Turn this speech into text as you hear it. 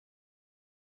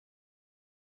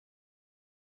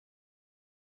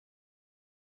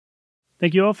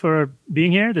Thank you all for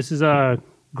being here. This is a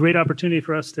great opportunity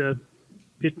for us to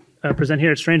present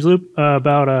here at Strange Loop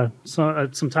about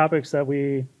some topics that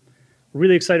we are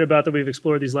really excited about that we've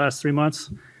explored these last 3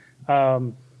 months.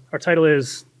 Our title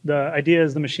is "The Idea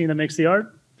is the Machine That Makes the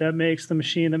Art, That Makes the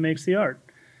Machine That Makes the Art."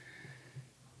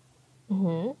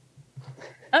 Mm-hmm.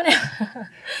 Oh,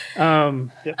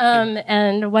 no.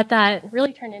 And what that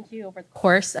really turned into over the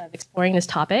course of exploring this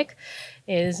topic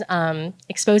is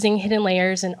exposing hidden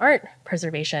layers in art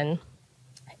preservation.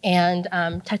 And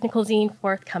technical zine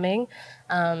forthcoming.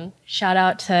 Shout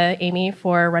out to Amy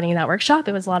for running that workshop.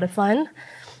 It was a lot of fun.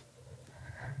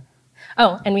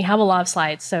 Oh, and we have a lot of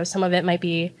slides, so some of it might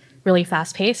be really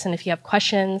fast-paced. And if you have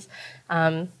questions,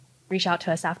 reach out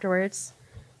to us afterwards.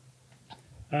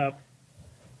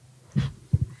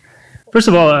 First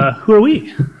of all, who are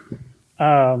we?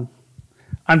 I'm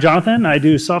Jonathan. I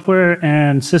do software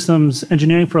and systems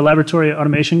engineering for a laboratory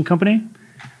automation company.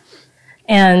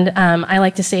 And I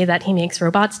like to say that he makes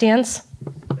robots dance.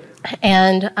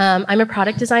 And I'm a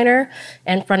product designer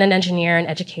and front-end engineer and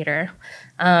educator.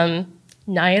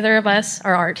 Neither of us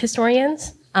are art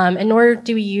historians, and nor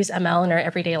do we use ML in our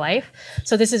everyday life.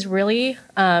 So this is really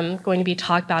going to be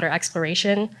talk about our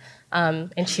exploration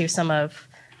into some of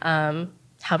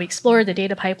how we explore the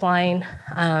data pipeline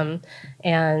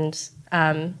and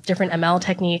different ML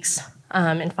techniques,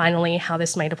 and finally how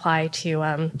this might apply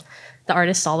to the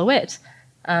artist Sol LeWitt.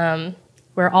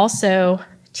 We're also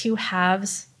two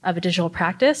halves of a digital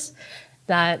practice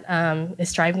that is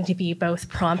striving to be both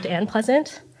prompt and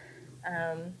pleasant,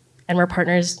 and we're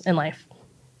partners in life.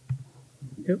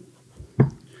 Yep.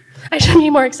 I should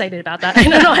be more excited about that. I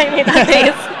don't know why I made that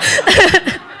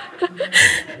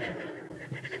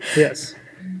face. Yes.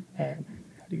 How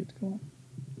do you get to go on?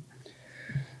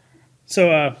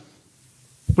 So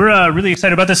we're really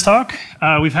excited about this talk.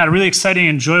 We've had a really exciting,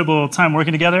 enjoyable time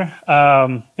working together.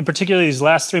 In particular, these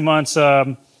last 3 months,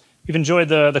 we've enjoyed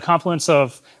the confluence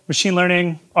of machine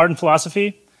learning, art, and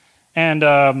philosophy. And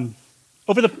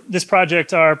over this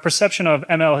project, our perception of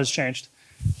ML has changed.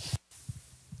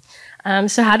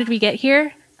 So how did we get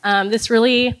here? This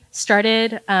really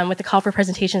started with the call for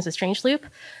presentations at Strange Loop.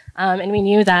 And we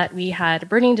knew that we had a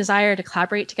burning desire to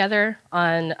collaborate together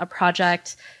on a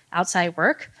project outside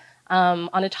work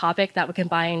on a topic that would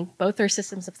combine both our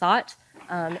systems of thought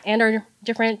and our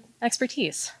different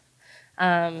expertise.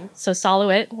 So Sol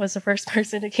LeWitt was the first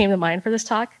person that came to mind for this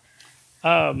talk.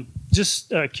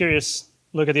 Just curious,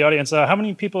 look at the audience. How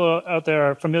many people out there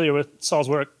are familiar with Sol's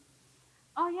work?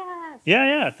 Oh, yes.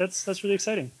 Yeah, that's really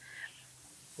exciting.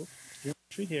 Oh, you're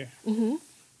a treat here. Mm-hmm.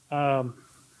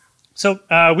 So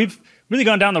we've really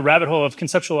gone down the rabbit hole of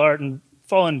conceptual art and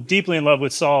fallen deeply in love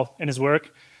with Sol and his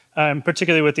work,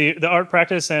 particularly with the art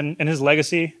practice and his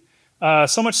legacy.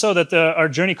 So much so that our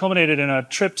journey culminated in a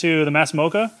trip to the Mass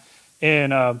MoCA in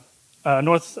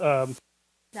North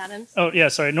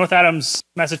Adams,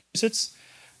 Massachusetts,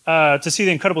 to see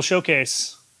the incredible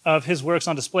showcase of his works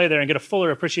on display there and get a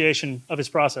fuller appreciation of his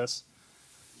process.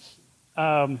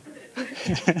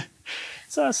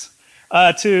 It's us.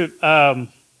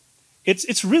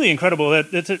 It's really incredible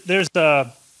that there's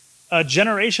a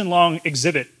generation-long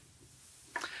exhibit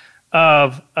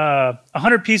of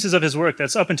 100 pieces of his work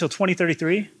that's up until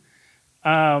 2033.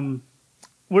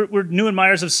 We're new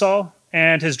admirers of Sol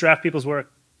and his draft people's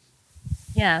work.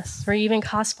 Yes, we're even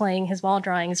cosplaying his wall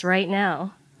drawings right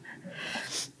now.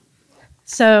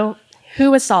 So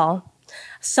who was Sol?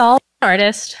 Sol was an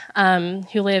artist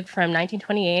who lived from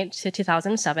 1928 to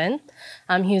 2007.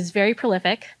 He was very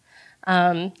prolific.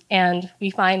 And we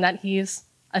find that he's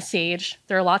a sage.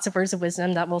 There are lots of words of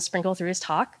wisdom that will sprinkle through his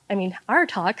talk. I mean, our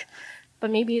talk, but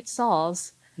maybe it's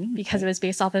Sol's because it was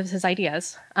based off of his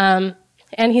ideas. And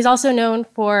he's also known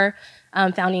for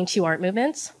founding two art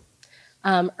movements.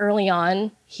 Early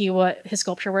on, his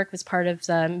sculpture work was part of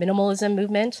the minimalism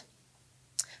movement.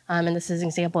 And this is an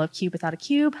example of cube without a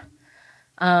cube.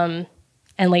 And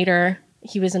later,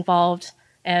 he was involved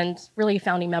and really a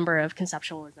founding member of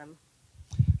conceptualism.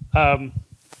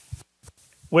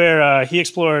 Where he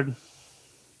explored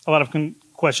a lot of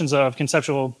questions of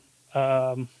conceptual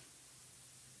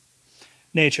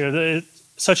nature,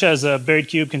 such as a buried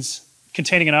cube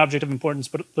containing an object of importance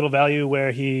but little value,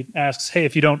 where he asks, hey,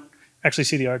 if you don't actually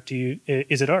see the art,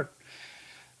 is it art?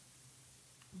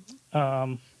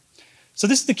 So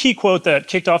this is the key quote that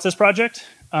kicked off this project.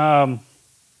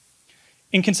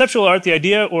 In conceptual art, the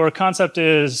idea or concept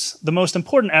is the most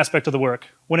important aspect of the work.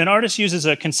 When an artist uses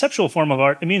a conceptual form of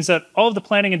art, it means that all of the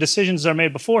planning and decisions are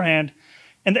made beforehand,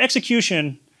 and the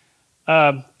execution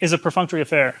is a perfunctory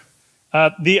affair.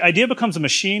 The idea becomes a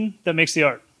machine that makes the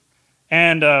art.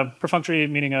 And perfunctory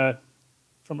meaning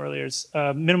from earlier. It's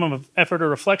minimum of effort or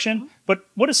reflection. But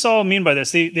what does Sol mean by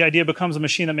this? The idea becomes a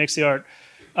machine that makes the art.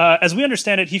 As we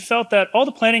understand it, he felt that all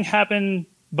the planning happened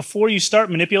before you start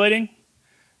manipulating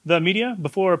the media,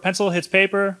 before a pencil hits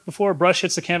paper, before a brush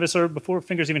hits the canvas, or before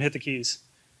fingers even hit the keys.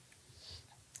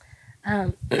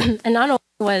 And not only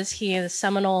was he a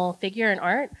seminal figure in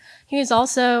art, he was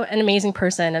also an amazing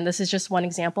person. And this is just one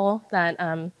example that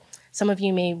some of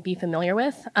you may be familiar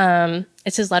with.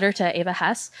 It's his letter to Eva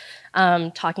Hess,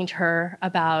 talking to her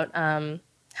about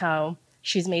how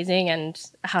she's amazing and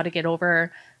how to get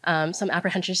over some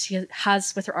apprehensions she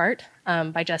has with her art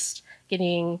by just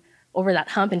getting over that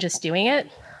hump and just doing it.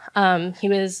 He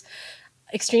was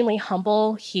extremely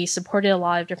humble. He supported a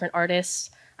lot of different artists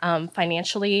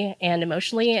financially and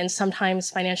emotionally, and sometimes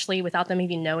financially without them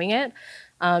even knowing it.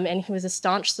 And he was a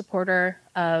staunch supporter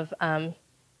of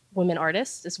women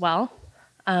artists as well.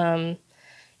 And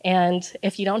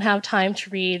if you don't have time to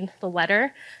read the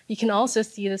letter, you can also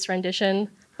see this rendition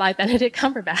by Benedict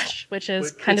Cumberbatch, which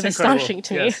is kind of astonishing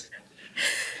to me.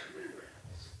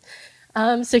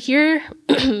 So here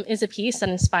is a piece that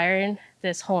inspired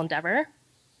this whole endeavor.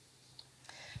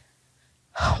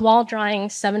 Wall drawing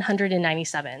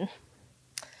 797.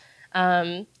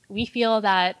 We feel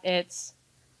that it's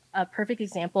a perfect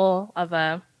example of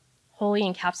a wholly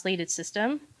encapsulated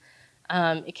system.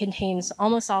 It contains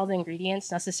almost all the ingredients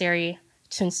necessary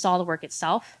to install the work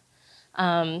itself.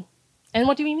 And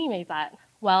what do we mean by that?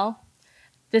 Well,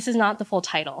 this is not the full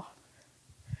title.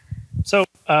 So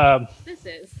This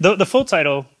is. the full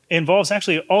title involves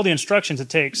actually all the instructions it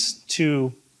takes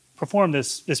to perform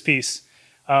this piece.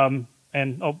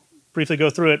 And I'll briefly go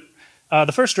through it.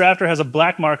 The first drafter has a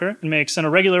black marker and makes an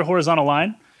irregular horizontal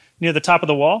line near the top of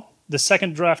the wall. The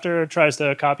second drafter tries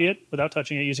to copy it without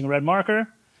touching it using a red marker.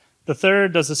 The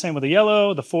third does the same with a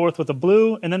yellow, the fourth with a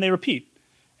blue, and then they repeat.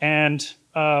 And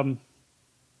so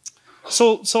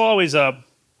always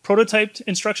prototyped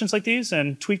instructions like these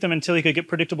and tweaked them until he could get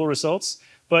predictable results.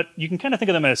 But you can kind of think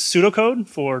of them as pseudocode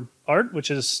for art,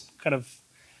 which is kind of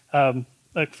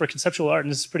like for conceptual art,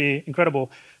 and this is pretty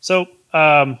incredible. So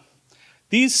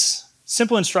these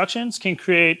simple instructions can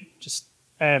create just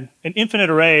an infinite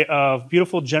array of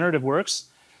beautiful generative works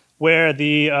where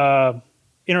the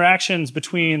interactions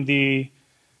between the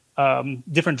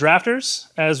different drafters,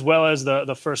 as well as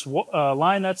the first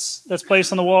line that's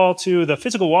placed on the wall to the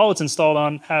physical wall it's installed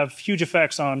on, have huge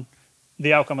effects on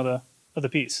the outcome of the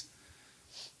piece.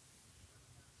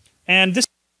 And this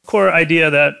core idea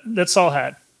that Sol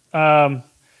had.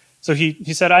 So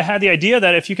he said, I had the idea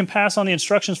that if you can pass on the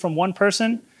instructions from one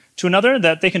person to another,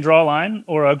 that they can draw a line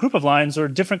or a group of lines or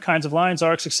different kinds of lines,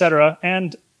 arcs, etc.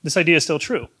 And this idea is still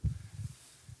true.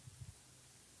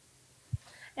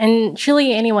 And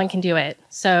truly anyone can do it.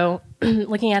 So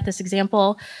looking at this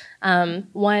example,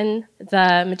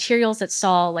 the materials that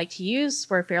Sol liked to use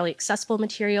were fairly accessible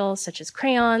materials such as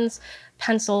crayons,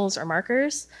 pencils, or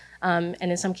markers, and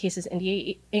in some cases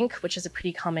India ink, which is a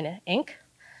pretty common ink.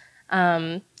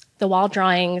 The wall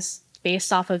drawings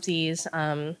based off of these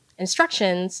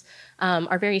instructions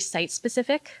are very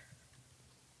site-specific.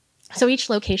 So each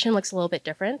location looks a little bit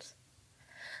different.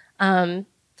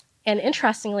 And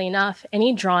interestingly enough,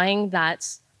 any drawing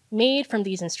that's made from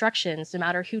these instructions, no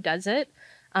matter who does it,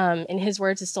 in his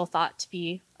words, is still thought to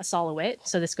be a Sol LeWitt.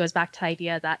 So this goes back to the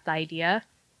idea that the idea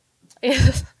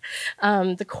is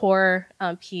the core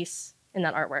piece in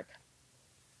that artwork.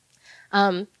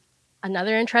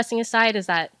 Another interesting aside is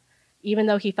that even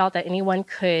though he felt that anyone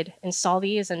could install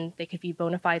these and they could be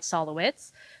bona fide Sol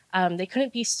LeWitts, they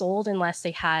couldn't be sold unless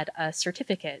they had a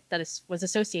certificate that was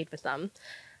associated with them.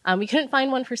 We couldn't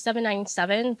find one for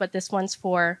 $797, but this one's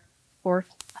for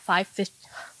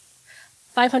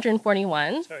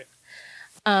 $541. Sorry.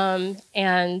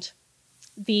 And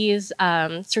these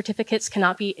certificates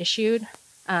cannot be issued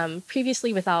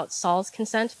previously without Sol's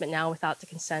consent, but now without the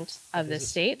consent of the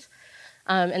state.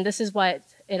 And this is what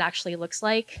it actually looks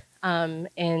like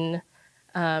in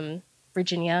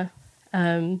Virginia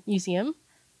Museum.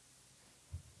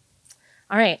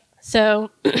 All right, so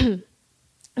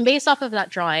based off of that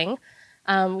drawing,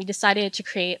 we decided to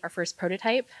create our first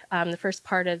prototype, the first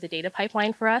part of the data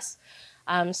pipeline for us.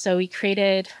 So we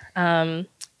created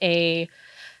a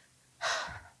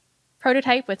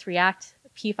prototype with React,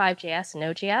 P5.js, and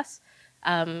Node.js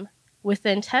with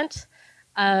the intent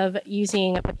of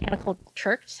using a mechanical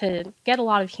Turk to get a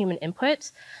lot of human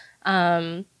input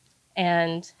and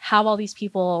have all these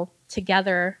people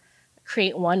together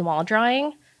create one wall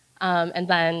drawing and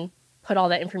then put all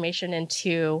that information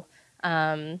into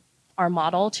our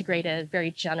model to create a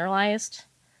very generalized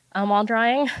wall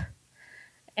drawing.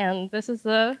 And this is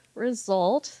the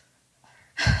result.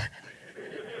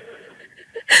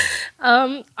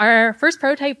 Our first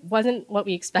prototype wasn't what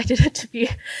we expected it to be,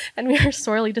 and we were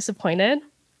sorely disappointed.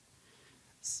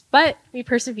 But we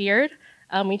persevered,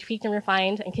 we tweaked and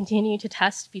refined and continued to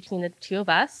test between the two of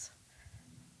us,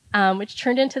 which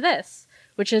turned into this,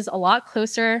 which is a lot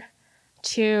closer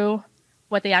to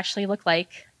what they actually look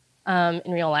like in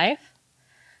real life.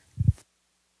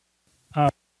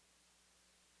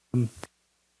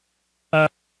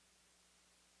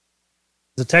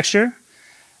 The texture.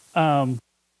 To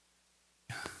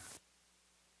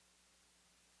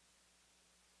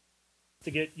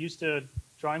get used to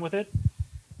drawing with it.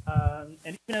 And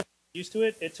even if used to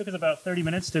it, it took us about 30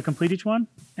 minutes to complete each one.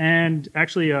 And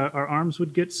actually, our arms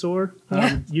would get sore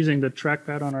using the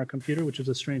trackpad on our computer, which was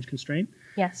a strange constraint.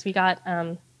 Yes, we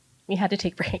had to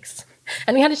take breaks.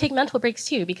 And we had to take mental breaks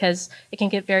too, because it can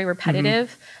get very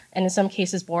repetitive and in some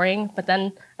cases boring. But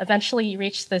then eventually you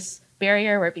reach this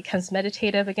barrier where it becomes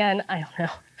meditative again. I don't know.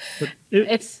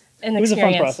 It's an experience. It was a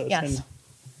fun process. Yes.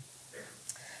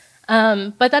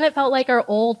 But then it felt like our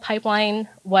old pipeline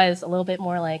was a little bit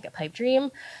more like a pipe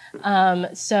dream.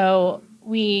 So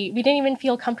we didn't even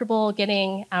feel comfortable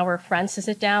getting our friends to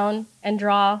sit down and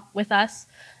draw with us.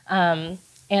 And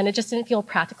it just didn't feel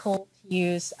practical to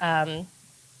use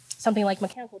something like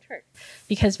Mechanical Turk,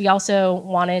 because we also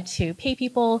wanted to pay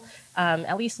people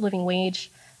at least a living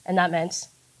wage, and that meant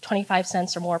 25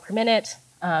 cents or more per minute.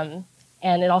 And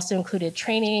it also included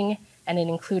training, and it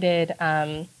included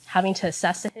having to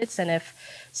assess the hits, and if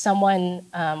someone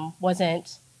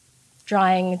wasn't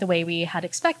drawing the way we had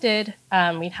expected,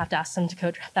 we'd have to ask them to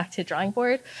go back to the drawing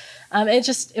board.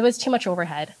 It was too much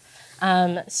overhead.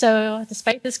 So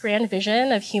despite this grand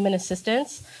vision of human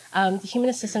assistance, the human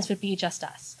assistance would be just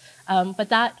us.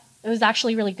 But it was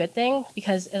actually a really good thing,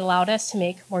 because it allowed us to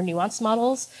make more nuanced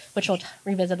models, which we'll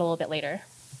revisit a little bit later.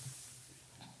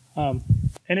 And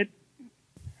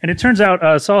it turns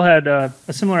out Sol had a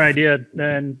similar idea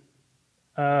then,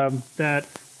 that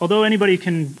although anybody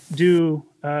can do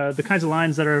the kinds of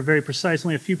lines that are very precise,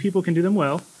 only a few people can do them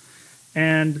well,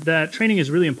 and that training is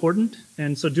really important.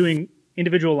 And so doing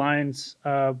individual lines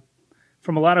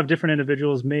from a lot of different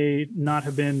individuals may not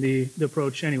have been the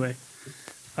approach anyway.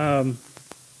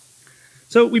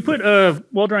 So we put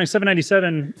wall drawing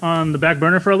 797 on the back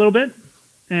burner for a little bit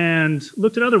and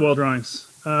looked at other wall drawings.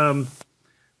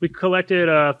 We collected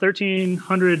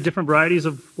 1,300 different varieties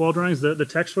of wall drawings, the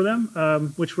text for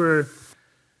them, which were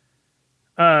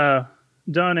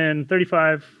done in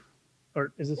 35,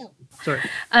 or is this, no. Sorry.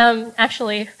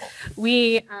 Actually,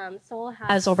 Sol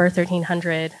has over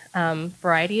 1,300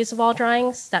 varieties of wall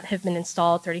drawings that have been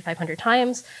installed 3,500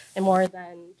 times in more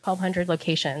than 1,200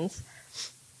 locations.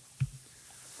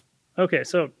 Okay,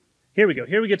 so here we go.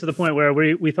 Here we get to the point where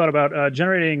we thought about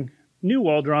generating new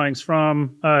wall drawings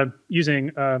from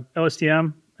using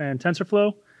LSTM and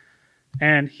TensorFlow.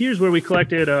 And here's where we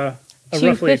collected a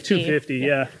roughly 250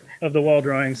 of the wall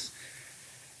drawings.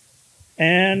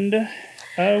 And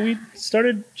we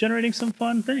started generating some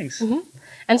fun things. Mm-hmm.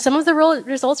 And some of the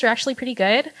results are actually pretty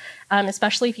good,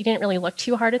 especially if you didn't really look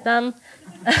too hard at them.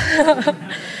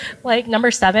 Like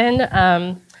number 7.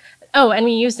 And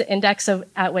we used the index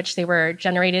at which they were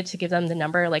generated to give them the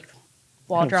number, like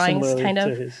wall drawings, kind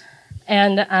of.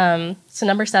 And so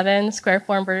number 7, square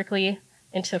form vertically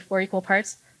into 4 equal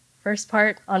parts. First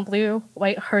part on blue,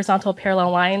 white horizontal parallel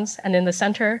lines, and in the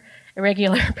center,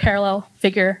 irregular parallel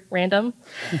figure random.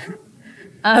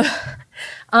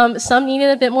 Some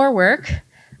needed a bit more work.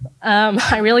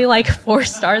 I really like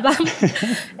 4-star them.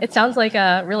 It sounds like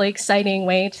a really exciting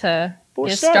way to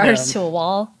give stars to a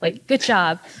wall. Like, good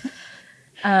job.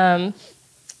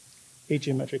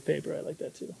 Geometric paper, I like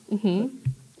that too. Mm-hmm.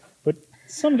 But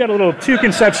some got a little too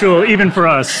conceptual, even for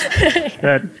us.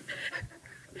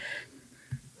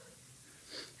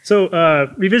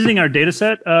 So revisiting our data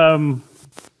set,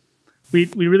 we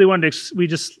really wanted to, we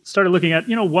just started looking at,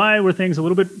 why were things a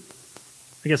little bit,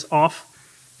 I guess, off.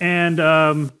 And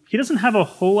he doesn't have a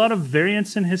whole lot of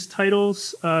variance in his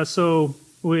titles. So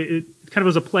it kind of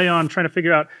was a play on trying to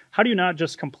figure out, how do you not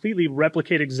just completely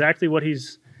replicate exactly what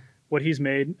he's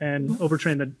made and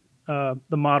overtrain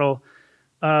the model.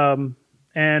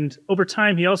 And over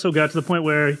time, he also got to the point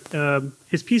where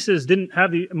his pieces didn't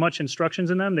have much instructions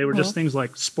in them. They were just things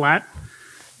like splat.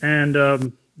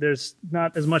 And there's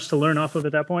not as much to learn off of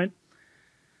at that point.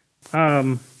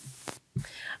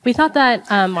 We thought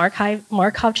that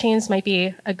Markov chains might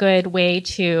be a good way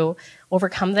to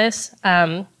overcome this.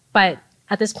 But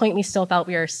at this point, we still felt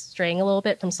we were straying a little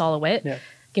bit from Sol LeWitt,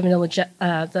 given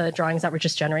the drawings that were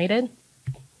just generated.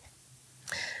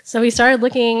 So we started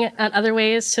looking at other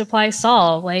ways to apply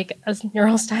Sol, like a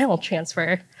neural style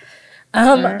transfer.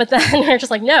 But then we're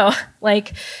just like, no,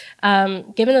 like,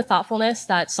 given the thoughtfulness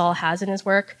that Sol has in his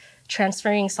work,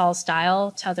 transferring Sol's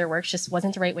style to other works just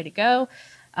wasn't the right way to go.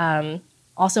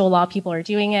 Also, a lot of people are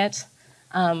doing it,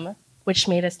 which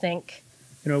made us think.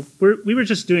 You know, we were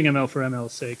just doing ML for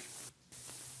ML's sake.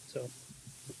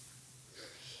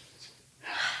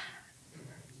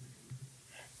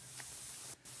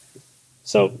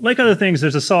 So, like other things,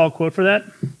 there's a Sol quote for that.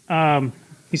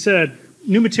 He said,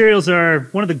 "New materials are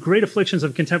one of the great afflictions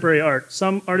of contemporary art.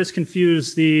 Some artists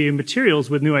confuse the materials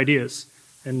with new ideas."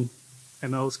 And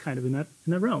ML is kind of in that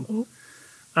realm.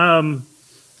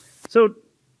 So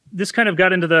this kind of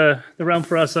got into the realm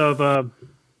for us of,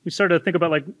 we started to think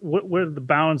about like what are the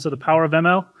bounds of the power of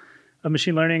ML, of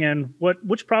machine learning, and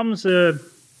which problems is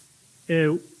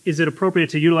it appropriate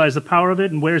to utilize the power of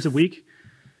it, and where is it weak?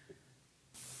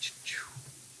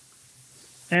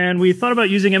 And we thought about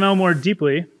using ML more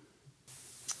deeply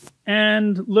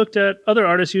and looked at other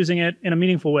artists using it in a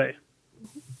meaningful way.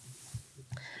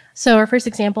 So our first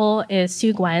example is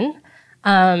Sue Gwen,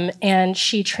 and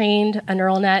she trained a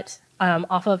neural net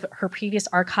off of her previous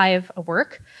archive of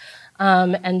work,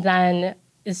 and then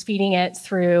is feeding it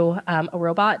through a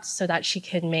robot so that she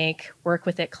can work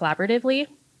with it collaboratively.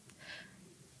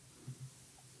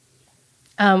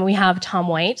 We have Tom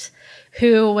White,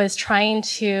 who was trying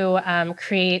to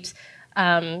create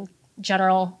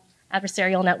general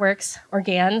adversarial networks, or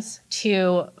GANs,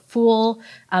 to fool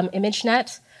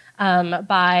ImageNet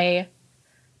by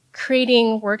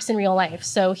creating works in real life.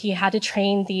 So he had to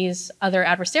train these other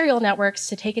adversarial networks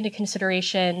to take into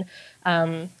consideration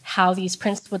how these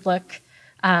prints would look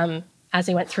as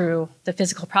they went through the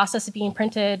physical process of being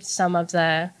printed, some of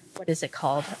the, what is it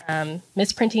called,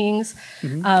 misprintings,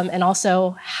 and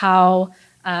also how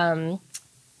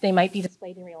they might be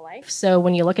displayed in real life. So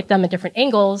when you look at them at different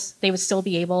angles, they would still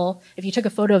be able, if you took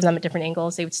a photo of them at different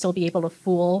angles, they would still be able to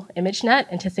fool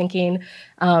ImageNet into thinking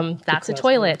that's a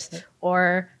toilet.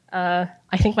 Or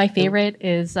I think my favorite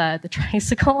is the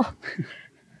tricycle.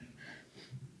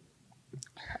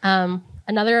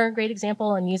 Another great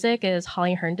example in music is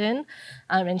Holly Herndon,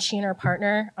 and she and her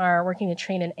partner are working to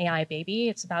train an AI baby.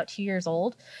 It's about 2 years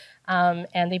old,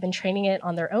 and they've been training it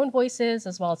on their own voices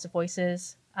as well as the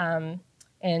voices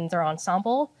in their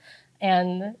ensemble,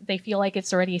 and they feel like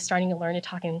it's already starting to learn to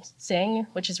talk and sing,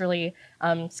 which is really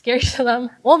scary to them.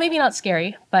 Well, maybe not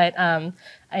scary, but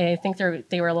I think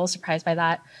they were a little surprised by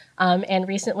that. And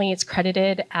recently it's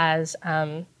credited as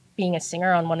being a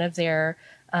singer on one of their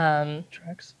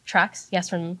tracks, yes,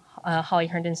 from Holly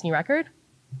Herndon's new record.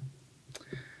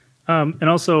 And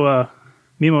also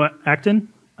Mimo Acton.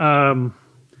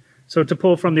 So to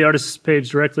pull from the artist's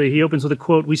page directly, he opens with a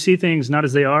quote, "We see things not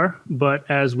as they are, but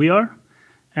as we are."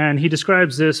 And he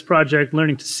describes this project,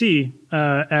 Learning to See,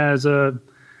 as an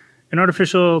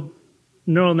artificial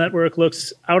neural network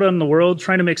looks out on the world,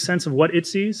 trying to make sense of what it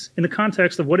sees in the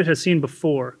context of what it has seen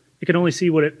before. It can only see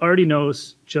what it already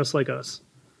knows, just like us.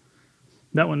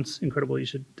 That one's incredible. You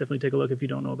should definitely take a look if you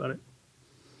don't know about it.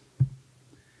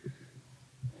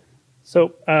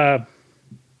 So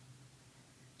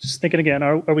just thinking again,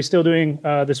 are we still doing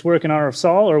this work in honor of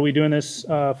Sol, or are we doing this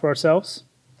for ourselves?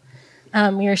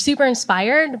 We are super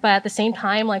inspired, but at the same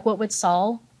time, like, what would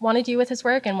Sol want to do with his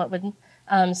work, and what would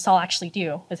Sol actually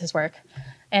do with his work?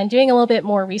 And doing a little bit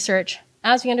more research,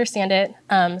 as we understand it,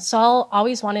 Sol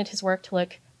always wanted his work to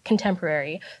look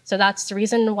contemporary. So that's the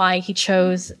reason why he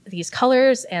chose these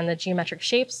colors and the geometric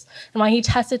shapes, and why he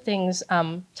tested things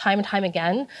time and time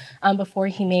again before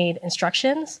he made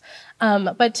instructions.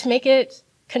 But to make it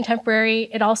contemporary,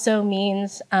 it also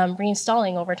means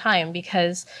reinstalling over time,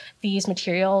 because these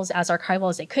materials, as archival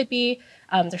as they could be,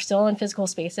 they're still in physical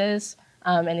spaces,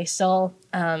 and they still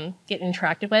get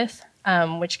interacted with,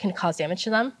 which can cause damage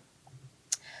to them.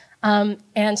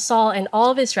 And Sol and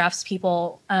all of his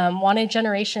draftspeople wanted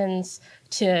generations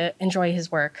to enjoy his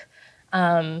work.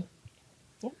 But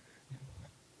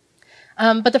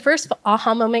the first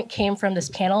aha moment came from this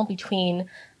panel between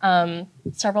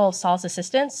several of Sol's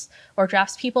assistants, or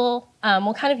draftspeople.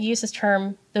 We'll kind of use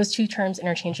those two terms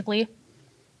interchangeably.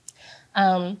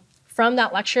 From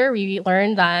that lecture, we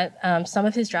learned that some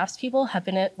of his draftspeople have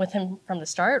been with him from the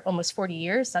start, almost 40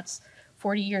 years. That's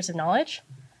 40 years of knowledge.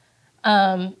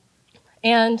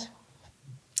 And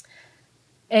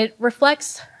it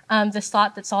reflects this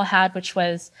thought that Sol had, which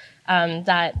was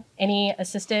that any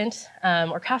assistant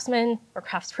or craftsman or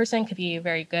craftsperson could be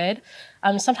very good,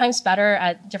 sometimes better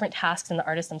at different tasks than the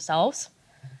artists themselves.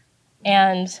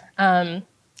 And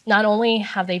not only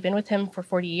have they been with him for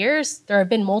 40 years, there have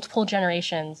been multiple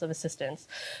generations of assistants.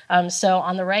 So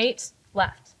on the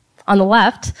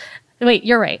left, Wait,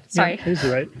 you're right. Sorry. Yeah, he's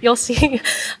right. You'll see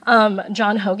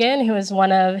John Hogan, who is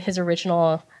one of his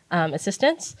original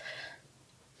assistants.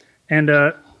 And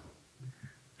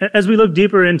as we look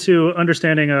deeper into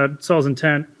understanding Sol's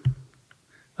intent,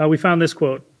 we found this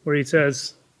quote where he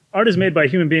says, "Art is made by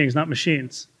human beings, not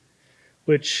machines,"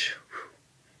 which,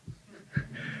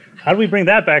 how do we bring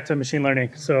that back to machine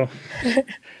learning? So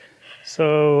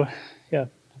yeah.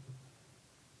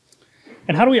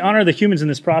 And how do we honor the humans in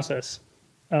this process?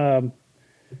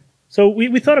 So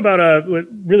we thought about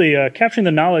really capturing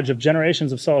the knowledge of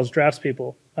generations of Sol's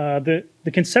draftspeople.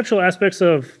 The conceptual aspects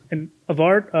of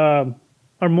art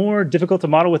are more difficult to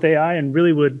model with AI and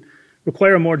really would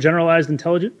require a more generalized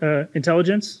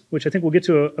intelligence, which I think we'll get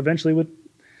to eventually with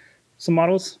some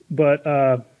models, but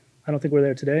I don't think we're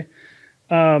there today.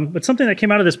 But something that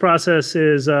came out of this process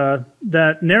is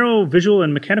that narrow visual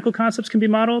and mechanical concepts can be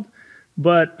modeled,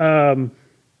 but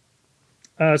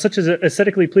such as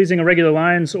aesthetically pleasing irregular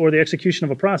lines or the execution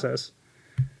of a process.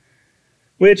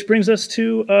 Which brings us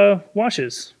to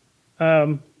washes,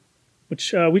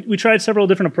 which we tried several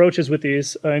different approaches with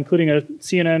these, including a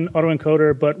CNN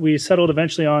autoencoder, but we settled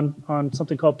eventually on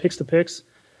something called pix-to-pix.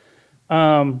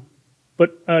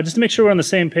 But just to make sure we're on the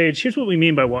same page, here's what we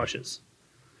mean by washes.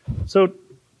 So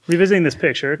revisiting this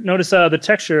picture, notice the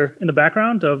texture in the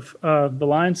background of the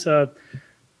lines. Those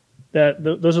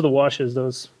are the washes,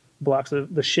 those blocks,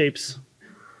 the shapes.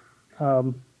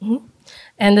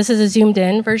 And this is a zoomed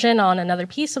in version on another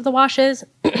piece of the washes.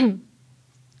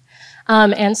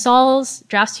 And Sol's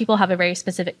draftspeople have a very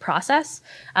specific process.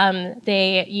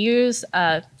 They use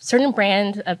a certain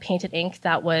brand of painted ink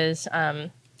that was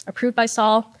approved by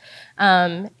Sol,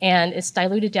 and it's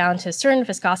diluted down to a certain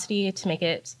viscosity to make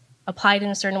it applied in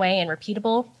a certain way and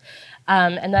repeatable.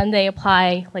 And then they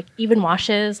apply like even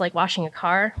washes, like washing a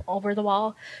car, over the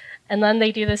wall. And then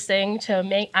they do this thing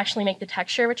to actually make the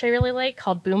texture, which I really like,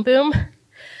 called boom boom.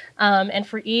 And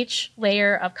for each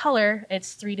layer of color,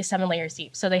 it's 3 to 7 layers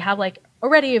deep. So they have like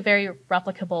already a very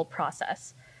replicable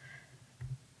process.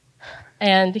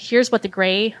 And here's what the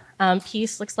gray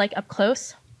piece looks like up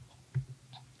close.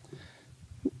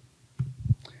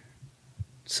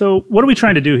 So what are we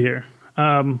trying to do here?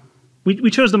 We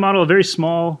chose to model a very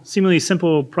small, seemingly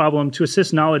simple problem to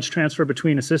assist knowledge transfer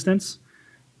between assistants.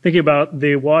 Thinking about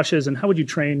the washes and how would you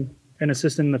train an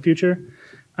assistant in the future.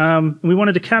 And we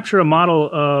wanted to capture a model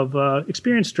of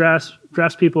experienced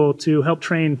draftspeople to help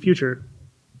train future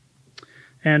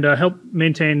and help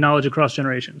maintain knowledge across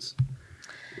generations.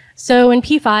 So in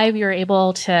P5, we were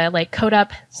able to like code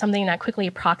up something that quickly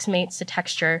approximates the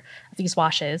texture of these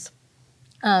washes.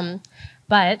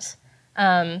 But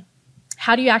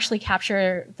how do you actually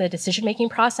capture the decision-making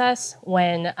process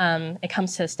when it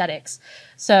comes to aesthetics?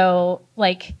 So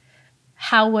like,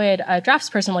 how would a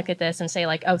draftsperson look at this and say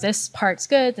like, oh, this part's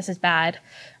good, this is bad?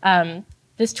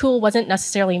 This tool wasn't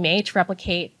necessarily made to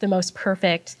replicate the most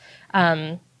perfect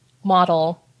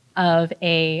model of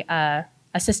a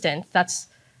assistant. That's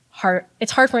hard.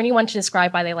 It's hard for anyone to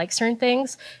describe why they like certain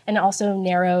things, and it also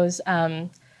narrows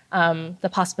the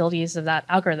possibilities of that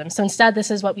algorithm. So instead, this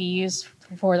is what we use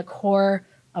for the core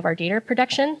of our data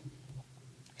production.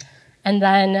 And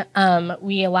then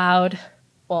we allowed,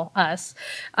 well, us,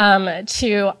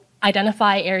 to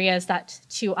identify areas that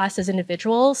to us as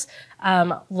individuals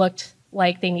looked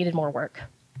like they needed more work.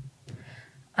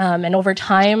 And over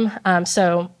time,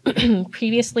 so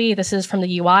previously this is from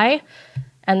the UI,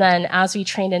 and then as we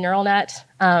trained a neural net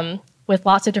with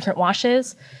lots of different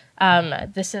washes,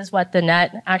 this is what the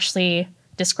net actually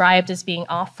described as being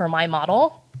off for my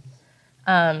model.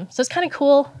 So it's kind of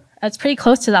cool. It's pretty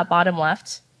close to that bottom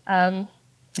left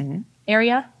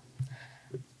area.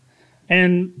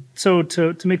 And so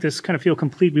to make this kind of feel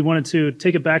complete, we wanted to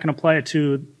take it back and apply it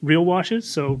to real washes.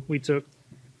 So we took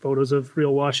photos of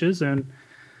real washes and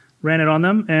ran it on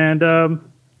them. And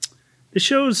it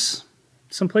shows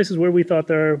some places where we thought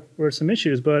there were some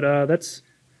issues, but that's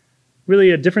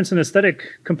really a difference in aesthetic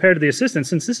compared to the assistant,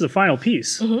 since this is a final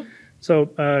piece. So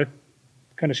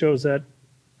kind of shows that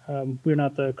we're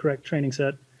not the correct training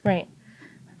set. Right.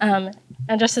 And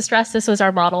just to stress, this was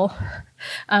our model,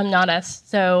 not us.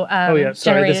 So oh yeah,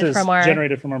 sorry, generated this is from our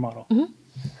generated from our model.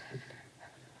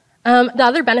 The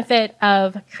other benefit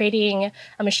of creating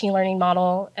a machine learning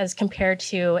model as compared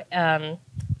to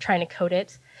trying to code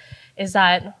it is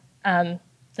that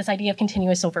this idea of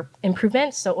continuous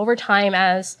improvement. So over time,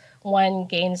 as one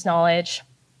gains knowledge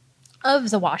of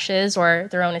the washes or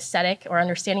their own aesthetic or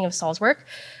understanding of Sol's work,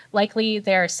 likely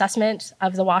their assessment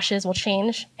of the washes will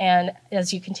change. And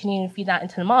as you continue to feed that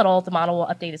into the model will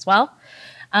update as well.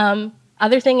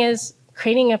 Other thing is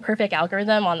creating a perfect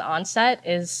algorithm on the onset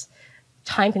is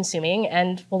time consuming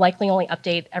and will likely only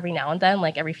update every now and then,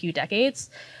 like every few decades.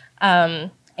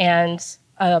 And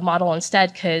a model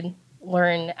instead could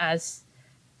learn as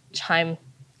time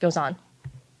goes on.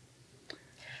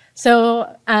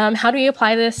 So how do we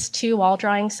apply this to wall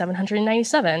drawing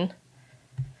 797?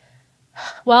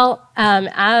 Well,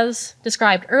 as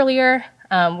described earlier,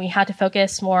 we had to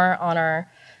focus more on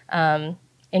our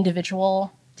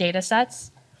individual data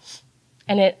sets,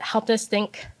 and it helped us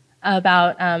think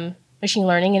about machine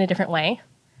learning in a different way.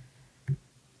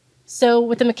 So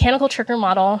with the mechanical trigger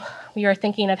model, we are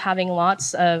thinking of having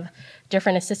lots of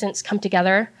different assistants come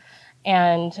together,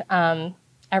 and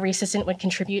every assistant would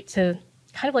contribute to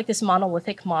kind of like this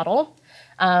monolithic model.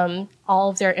 All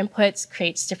of their inputs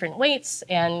creates different weights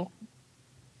and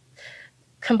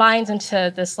combines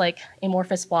into this like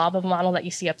amorphous blob of a model that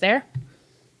you see up there.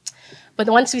 But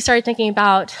once we started thinking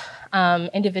about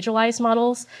individualized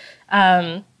models,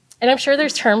 and I'm sure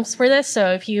there's terms for this,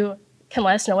 so if you can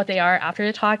let us know what they are after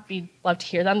the talk, we'd love to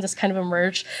hear them. Just kind of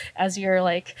emerge as you're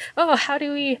like, oh, how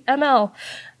do we ML?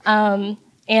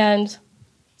 And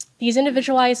these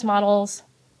individualized models,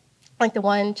 like the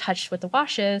one touched with the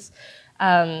washes,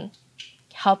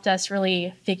 helped us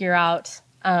really figure out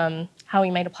how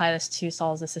we might apply this to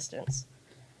Sol's assistants.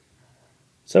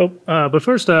 So, but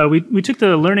first, we took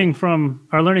the learnings from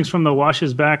the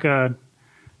washes back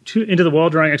into the wall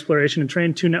drawing exploration and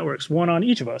trained two networks, one on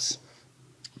each of us.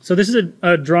 So this is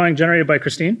a drawing generated by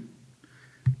Christine.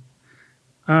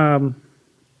 And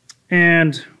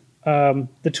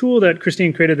the tool that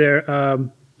Christine created there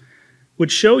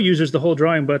would show users the whole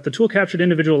drawing, but the tool captured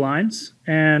individual lines,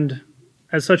 and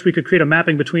as such, we could create a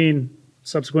mapping between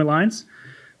subsequent lines,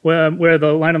 where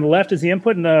the line on the left is the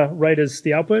input and the right is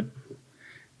the output.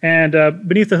 And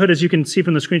beneath the hood, as you can see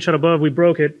from the screenshot above, we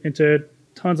broke it into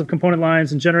tons of component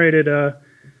lines and generated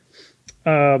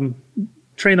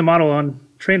trained a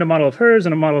model of hers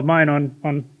and a model of mine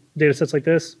on data sets like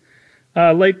this.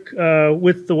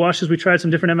 With the washes, we tried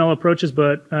some different ML approaches,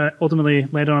 but ultimately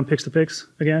landed on pix-to-pix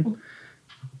again.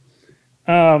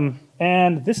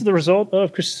 And this is the result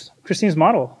of Christine's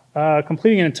model,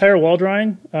 completing an entire wall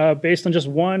drawing based on just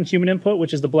one human input,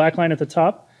 which is the black line at the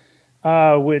top,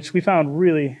 which we found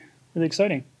really, really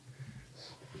exciting.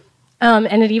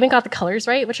 And it even got the colors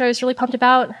right, which I was really pumped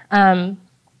about.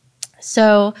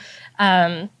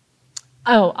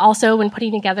 Also when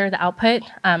putting together the output,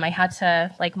 I had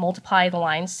to like multiply the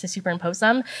lines to superimpose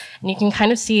them. And you can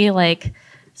kind of see like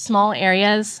small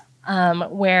areas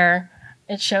where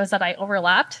it shows that I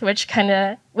overlapped, which kind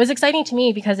of was exciting to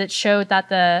me because it showed that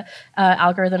the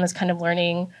algorithm is kind of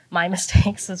learning my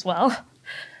mistakes as well.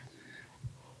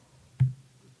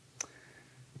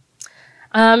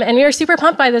 And we were super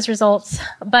pumped by those results.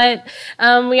 But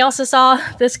we also saw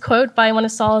this quote by one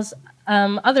of Sol's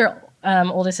other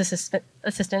oldest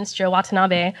assistants, Joe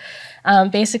Watanabe.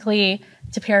 Basically,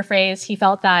 to paraphrase, he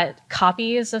felt that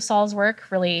copies of Sol's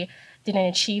work really didn't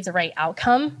achieve the right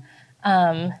outcome.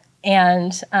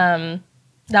 And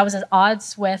that was at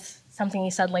odds with something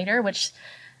he said later, which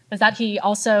was that he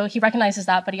recognizes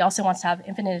that, but he also wants to have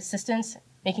infinite assistants,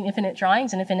 making infinite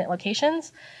drawings in infinite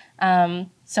locations.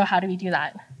 So how do we do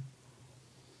that?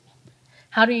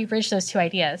 How do we bridge those two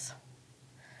ideas?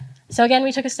 So again,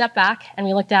 we took a step back and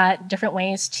we looked at different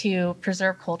ways to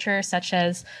preserve culture, such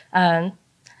as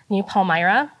New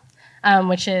Palmyra,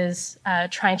 which is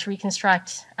trying to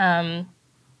reconstruct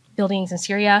buildings in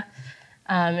Syria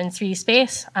in 3D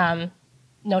space.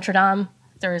 Notre Dame,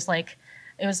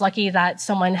 it was lucky that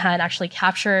someone had actually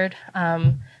captured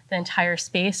the entire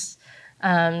space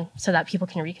so that people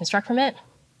can reconstruct from it.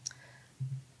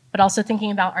 But also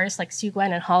thinking about artists like Sue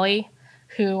Gwen and Holly,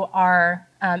 who are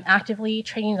actively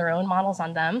training their own models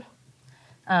on them.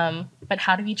 But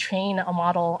how do we train a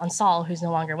model on Sol who's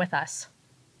no longer with us?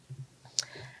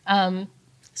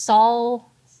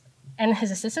 Sol and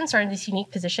his assistants are in this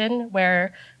unique position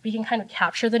where we can kind of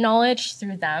capture the knowledge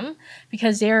through them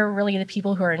because they're really the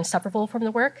people who are inseparable from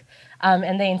the work,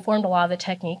 and they informed a lot of the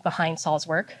technique behind Sol's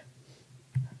work.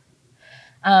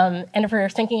 And if we're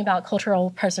thinking about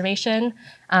cultural preservation,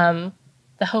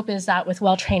 the hope is that with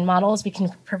well-trained models, we can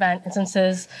prevent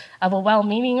instances of a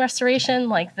well-meaning restoration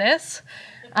like this,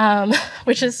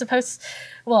 which is it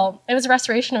was a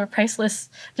restoration of a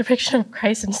priceless depiction of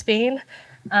Christ in Spain,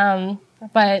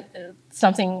 but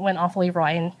something went awfully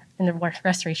wrong in the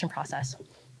restoration process.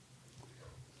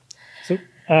 So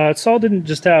Sol didn't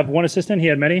just have one assistant, he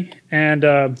had many. And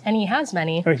he has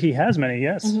many. Or he has many,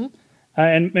 yes. Mm-hmm.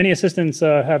 And many assistants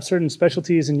have certain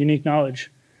specialties and unique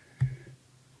knowledge.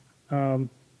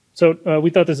 So we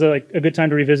thought this is like a good time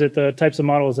to revisit the types of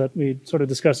models that we sort of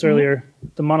discussed earlier,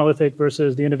 the monolithic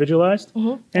versus the individualized,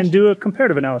 and do a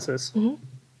comparative analysis.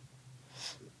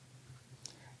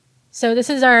 So this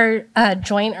is our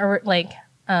joint or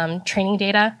training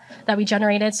data that we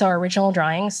generated. So our original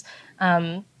drawings,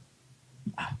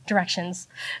 directions.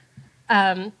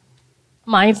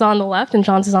 Mine's on the left and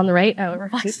John's is on the right. Oh, it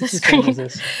reflects the screen.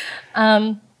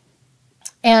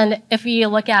 And if we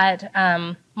look at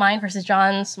mine versus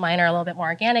John's, mine are a little bit more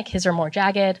organic, his are more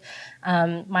jagged.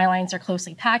 My lines are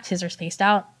closely packed, his are spaced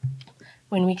out.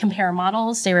 When we compare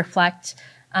models, they reflect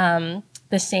the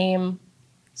same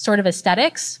sort of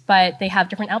aesthetics, but they have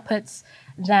different outputs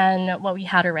than what we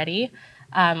had already.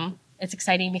 It's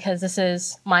exciting because this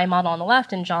is my model on the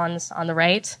left and John's on the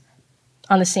right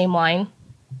on the same line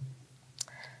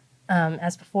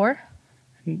as before.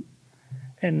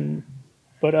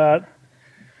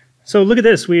 So look at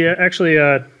this. We actually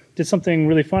did something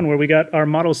really fun where we got our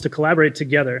models to collaborate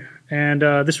together. And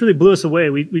this really blew us away.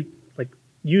 We like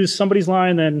used somebody's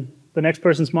line, then the next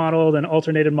person's model, then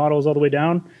alternated models all the way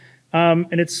down.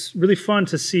 And it's really fun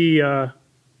to see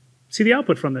the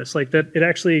output from this, like that it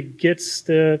actually gets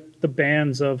the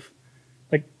bands of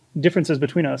like differences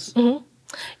between us. Well,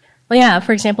 yeah,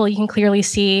 for example, you can clearly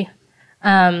see,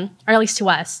 or at least to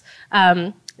us,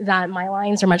 that my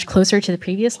lines are much closer to the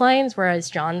previous lines,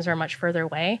 whereas John's are much further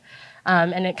away.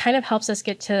 And it kind of helps us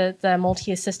get to the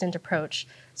multi-assistant approach.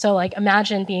 So like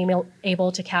imagine being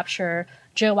able to capture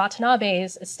Joe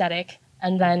Watanabe's aesthetic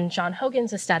and then John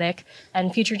Hogan's aesthetic,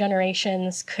 and future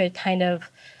generations could kind of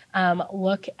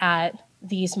look at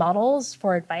these models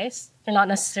for advice. They're not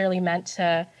necessarily meant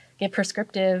to give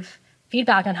prescriptive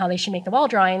feedback on how they should make the wall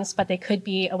drawings, but they could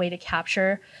be a way to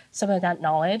capture some of that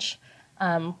knowledge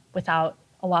without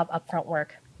a lot of upfront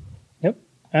work. Yep.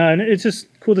 And it's just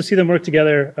cool to see them work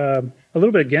together a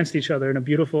little bit against each other in a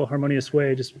beautiful, harmonious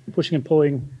way, just pushing and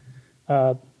pulling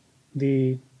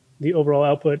the overall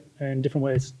output in different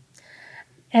ways.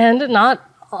 And not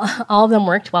all of them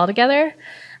worked well together.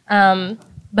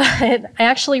 But I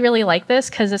actually really like this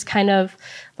because it's kind of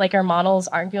like our models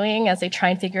arguing as they try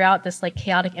and figure out this like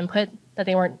chaotic input that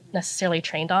they weren't necessarily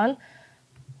trained on.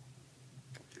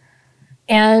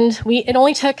 And it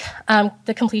only took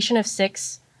the completion of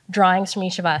 6 drawings from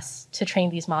each of us to train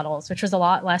these models, which was a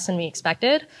lot less than we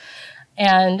expected.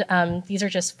 And these are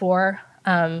just 4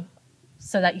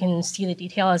 so that you can see the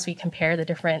detail as we compare the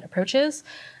different approaches.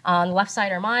 On the left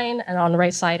side are mine, and on the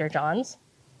right side are John's.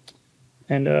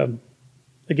 And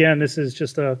again, this is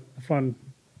just a fun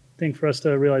thing for us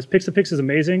to realize. Pix-to-Pix is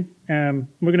amazing. We're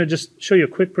going to just show you a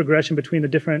quick progression between the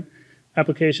different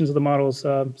applications of the models.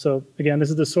 So again, this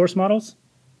is the source models.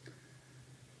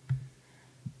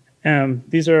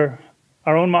 These are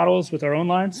our own models with our own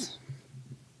lines.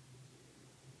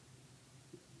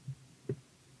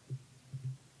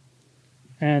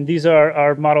 And these are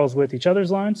our models with each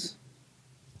other's lines.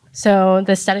 So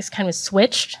the aesthetics kind of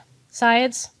switched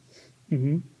sides.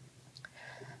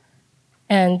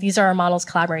 And these are our models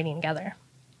collaborating together.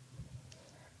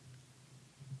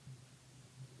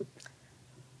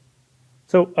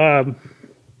 So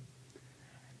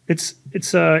it's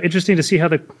interesting to see how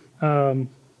the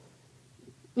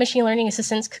machine learning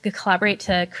assistants could collaborate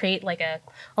to create like a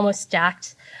almost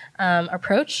stacked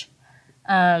approach.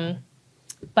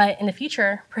 But in the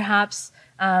future, perhaps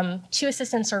 2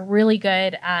 assistants are really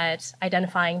good at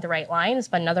identifying the right lines,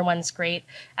 but another one's great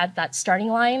at that starting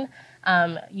line.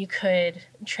 You could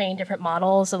train different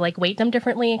models, like weight them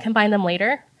differently and combine them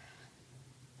later.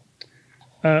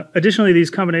 Additionally,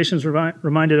 these combinations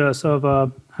reminded us of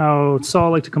how Sol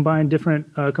liked to combine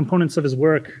different components of his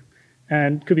work,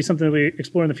 and could be something that we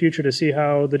explore in the future to see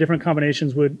how the different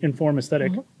combinations would inform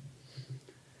aesthetic.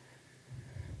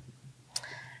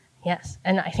 Yes,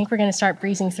 and I think we're going to start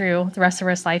breezing through the rest of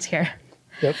our slides here.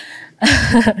 Yep.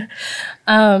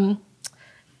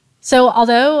 So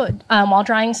although wall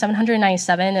drawing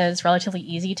 797 is relatively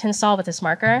easy to install with this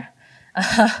marker,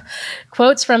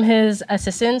 quotes from his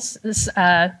assistants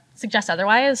suggest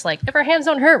otherwise, like, if our hands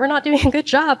don't hurt, we're not doing a good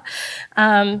job.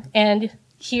 And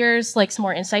here's like some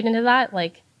more insight into that.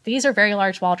 Like, these are very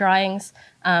large wall drawings.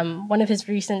 One of his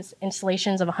recent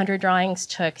installations of 100 drawings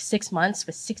took 6 months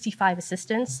with 65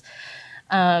 assistants.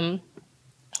 And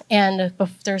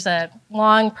there's a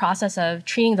long process of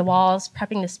treating the walls,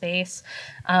 prepping the space.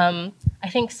 I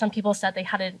think some people said they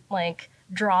had to like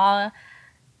draw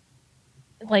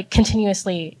like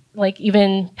continuously, like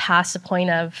even past the point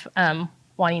of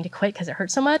wanting to quit because it hurt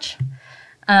so much.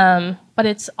 But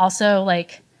it's also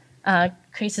like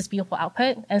creates this beautiful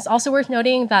output. And it's also worth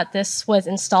noting that this was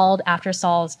installed after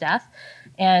Sol's death,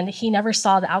 and he never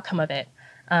saw the outcome of it,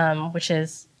 which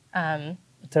is A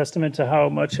testament to how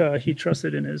much he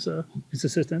trusted in his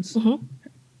assistants.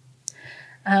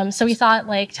 So we thought,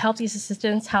 like, to help these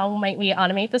assistants, how might we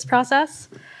automate this process?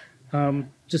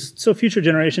 Just so future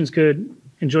generations could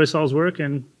enjoy Sol's work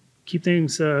and keeping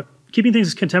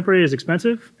things contemporary is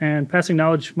expensive, and passing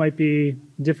knowledge might be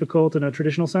difficult in a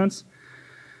traditional sense.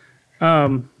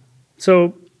 Although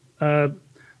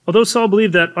Sol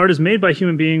believed that art is made by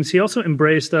human beings, he also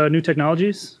embraced new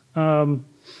technologies.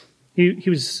 He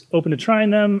was open to trying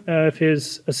them if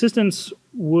his assistants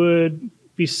would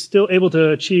be still able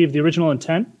to achieve the original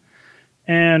intent.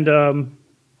 And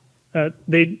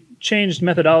they changed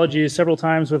methodologies several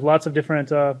times with lots of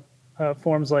different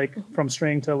forms, like from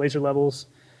string to laser levels.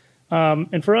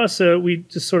 And for us, we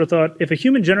just sort of thought, if a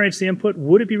human generates the input,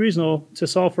 would it be reasonable to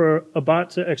solve for a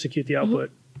bot to execute the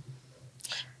output?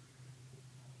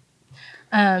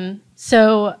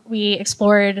 So we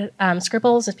explored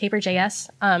scribbles with Paper.js,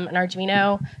 an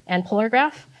Arduino, and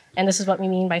Polargraph. And this is what we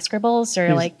mean by scribbles.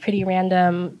 They're like pretty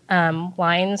random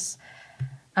lines.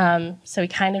 So we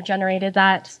kind of generated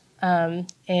that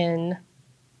in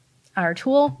our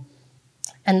tool.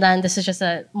 And then this is just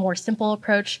a more simple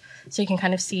approach, so you can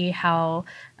kind of see how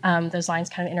those lines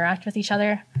kind of interact with each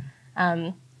other.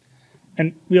 And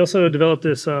we also developed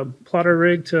this plotter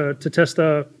rig to test,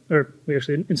 or we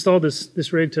actually installed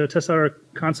this rig to test out our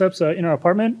concepts in our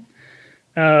apartment.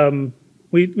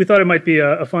 We thought it might be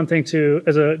a fun thing to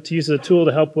use as a tool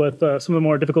to help with some of the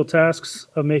more difficult tasks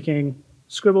of making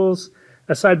scribbles.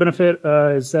 A side benefit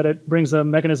is that it brings a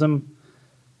mechanism.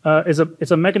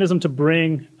 It's a mechanism to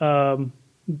bring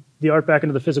the art back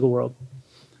into the physical world.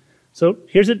 So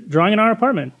here's it drawing in our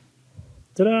apartment.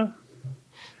 Ta-da!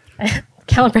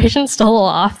 Calibration's still a little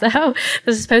off, though.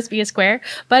 This is supposed to be a square,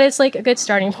 but it's like a good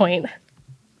starting point.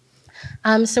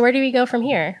 So where do we go from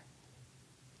here?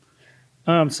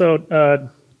 Can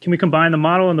we combine the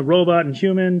model and the robot and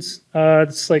humans?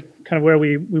 It's like kind of where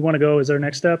we want to go as our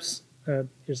next steps.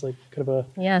 Here's like kind of a...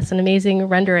 Yes, an amazing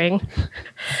rendering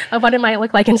of what it might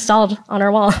look like installed on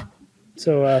our wall.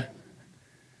 So,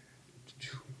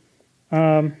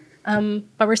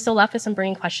 but we're still left with some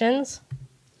burning questions.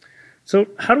 So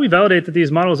how do we validate that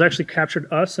these models actually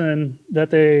captured us and that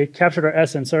they captured our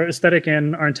essence, our aesthetic,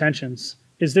 and our intentions?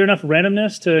 Is there enough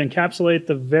randomness to encapsulate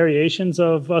the variations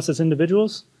of us as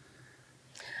individuals?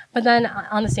 But then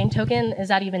on the same token, is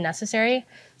that even necessary?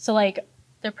 So like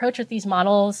the approach with these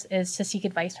models is to seek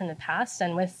advice from the past,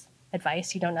 and with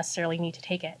advice, you don't necessarily need to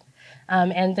take it.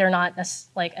 And they're not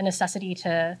like a necessity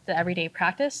to the everyday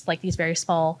practice, like these very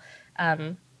small,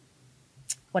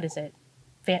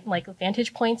 like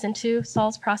vantage points into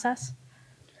Sol's process.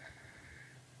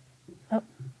 Oh.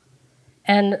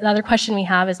 And the other question we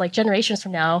have is, like, generations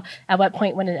from now, at what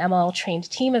point would an ML-trained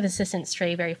team of assistants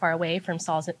stray very far away from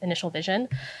Sol's initial vision?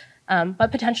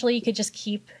 But potentially you could just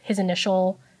keep his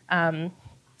initial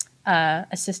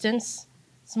assistance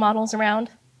models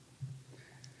around.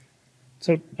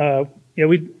 So yeah,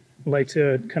 we'd like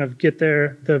to kind of get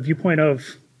the viewpoint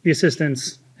of the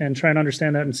assistants and try and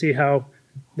understand that and see how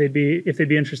if they'd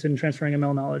be interested in transferring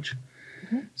ML knowledge.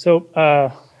 So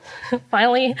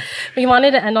finally, we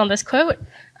wanted to end on this quote.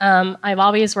 I've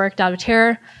always worked out of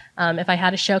terror. If I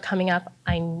had a show coming up,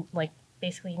 I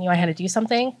basically knew I had to do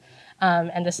something.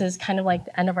 And this is kind of like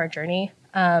the end of our journey.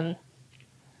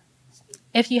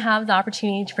 If you have the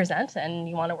opportunity to present and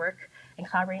you want to work and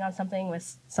collaborate on something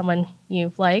with someone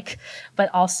you like, but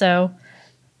also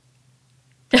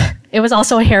it was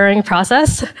also a harrowing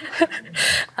process.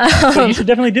 So you should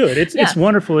definitely do it. It's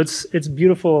wonderful. It's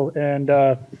beautiful and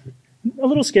a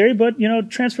little scary, but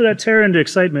transfer that terror into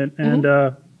excitement, and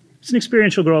it's an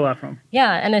experience you'll grow a lot from.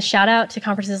 Yeah, and a shout out to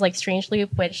conferences like Strange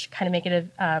Loop, which kind of make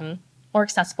it more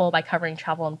accessible by covering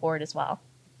travel and board as well.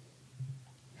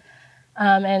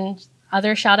 And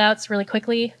other shout outs really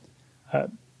quickly.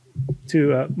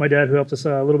 To my dad, who helped us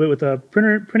a little bit with the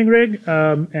printing rig,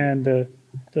 and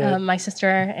my sister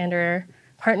and her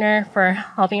partner for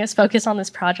helping us focus on this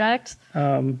project.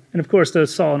 And of course, to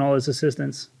Sol and all his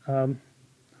assistants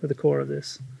for the core of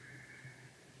this.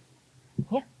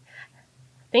 Yeah.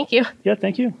 Thank you. Yeah,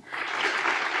 thank you.